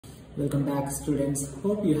Welcome back, students.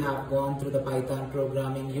 Hope you have gone through the Python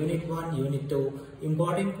programming Unit 1, Unit 2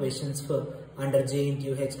 important questions for under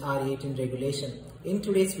Jntuh R18 regulation. In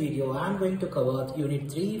today's video, I am going to cover Unit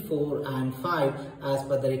 3, 4 and 5 as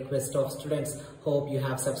per the request of students. Hope you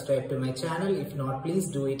have subscribed to my channel. If not, please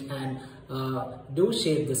do it and do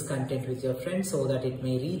share this content with your friends so that it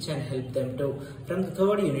may reach and help them too. From the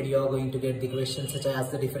third unit, you are going to get the questions such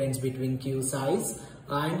as the difference between queue size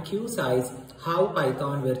and queue size, how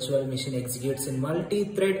Python virtual machine executes in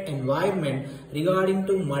multi-thread environment. Regarding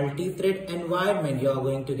to multi-thread environment, you are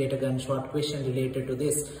going to get a gunshot question related to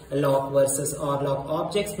this. A lock versus or lock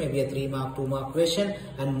objects may be a 3-mark, 2-mark question,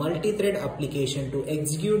 and multi-thread application to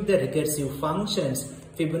execute the recursive functions,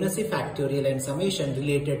 Fibonacci factorial and summation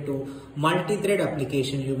related to multi-thread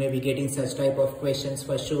application. You may be getting such type of questions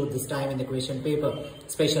for sure this time in the question paper.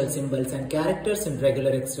 Special symbols and characters in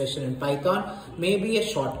regular expression in Python may be a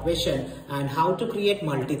short question, and how to create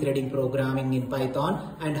multi-threading programming in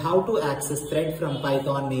Python and how to access thread from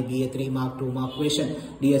Python may be a 3-mark, 2-mark question.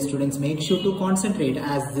 Dear students, make sure to concentrate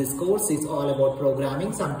as this course is all about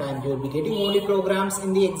programming. Sometimes you will be getting only programs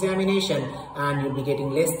in the examination and you'll be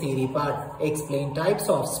getting less theory part. Explain types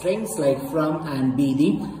of strings like from and be the,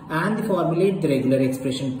 and the formulate the regular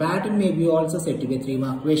expression pattern may be also said to be a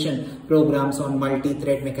 3-mark question. Programs on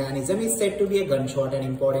multi-thread mechanism is said to be a gunshot and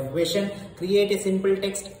important question. Create a simple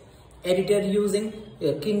text editor using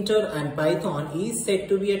Jntuh and Python is said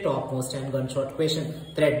to be a topmost and gunshot question.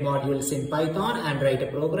 Thread modules in Python and write a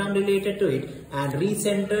program related to it, and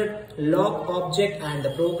recentered lock object and the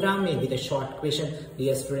program may be the short question.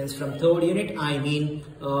 Dear students, from third unit, I mean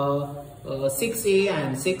 6A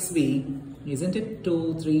and 6B, isn't it?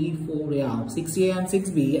 2, 3, 4, yeah, 6A and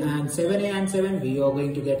 6B and 7A and 7B, you are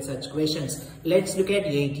going to get such questions. Let's look at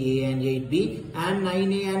 8A and 8B and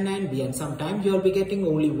 9A and 9B, and sometimes you will be getting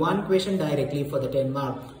only one question directly for the 10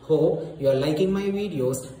 mark. Hope you are liking my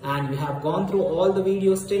videos and you have gone through all the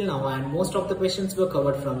videos till now, and most of the questions were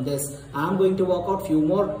covered from this. I am going to work out few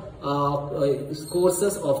more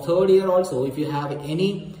courses of third year also. If you have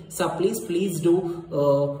any supplies, please do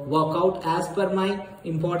work out as per my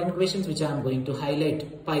important questions which I am going to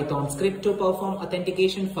highlight. Python script to perform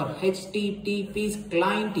authentication for HTTP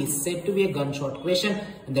client is said to be a gunshot question,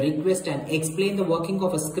 and the request and explain the working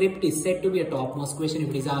of a script is said to be a topmost question if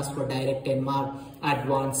it is asked for direct 10 mark.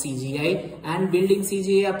 Advanced CGI and building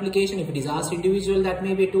CGI application, if it is asked individual, that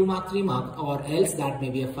may be a 2-mark, 3-mark, or else that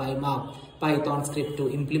may be a 5-mark. Python script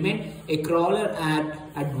to implement a crawler at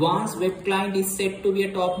advanced web client is said to be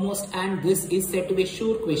a topmost, and this is said to be a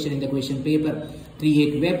sure question in the question paper.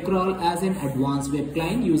 Create web crawl as an advanced web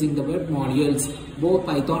client using the web modules, both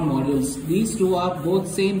Python modules. These two are both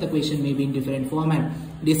same, the question may be in different format.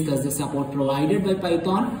 Discuss the support provided by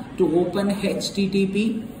Python to open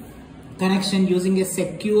HTTP connection using a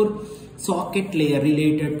secure socket layer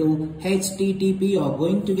related to HTTP. You are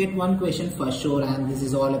going to get one question for sure, and this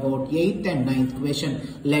is all about 8th and 9th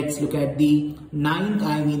question. Let's look at the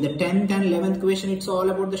 10th and 11th question. It's all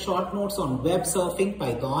about the short notes on web surfing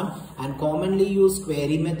Python and commonly used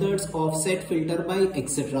query methods, offset, filter by,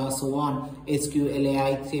 etc. so on.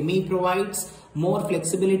 SQLAI semi provides more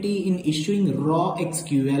flexibility in issuing raw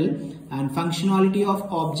SQL, and functionality of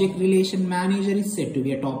object relation manager is said to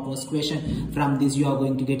be a topmost question. From this you are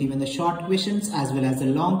going to get even the short questions as well as the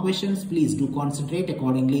long questions. Please do concentrate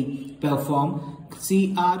accordingly. Perform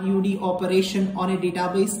CRUD operation on a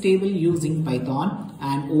database table using Python,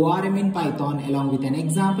 and ORM in Python along with an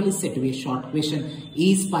example is said to be a short question.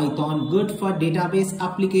 Is Python good for database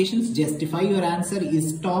applications? Justify your answer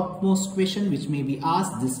is topmost question which may be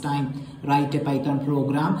asked this time. Write a Python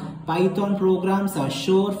program. Python programs are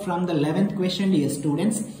sure from the 11th question, dear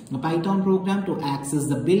students. A Python program to access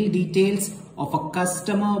the bill details of a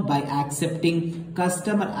customer by accepting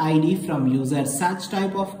customer ID from user. Such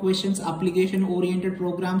type of questions, application oriented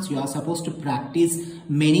programs, you are supposed to practice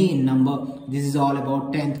many in number. This is all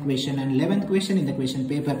about 10th question and 11th question in the question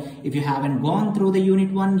paper. If you haven't gone through the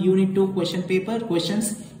unit 1, unit 2 question paper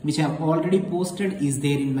questions which I have already posted is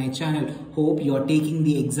there in my channel. Hope you are taking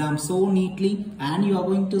the exam so neatly and you are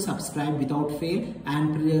going to subscribe without fail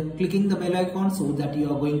and clicking the bell icon so that you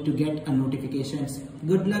are going to get a notifications.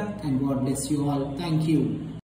 Good luck and God bless you all. Thank you.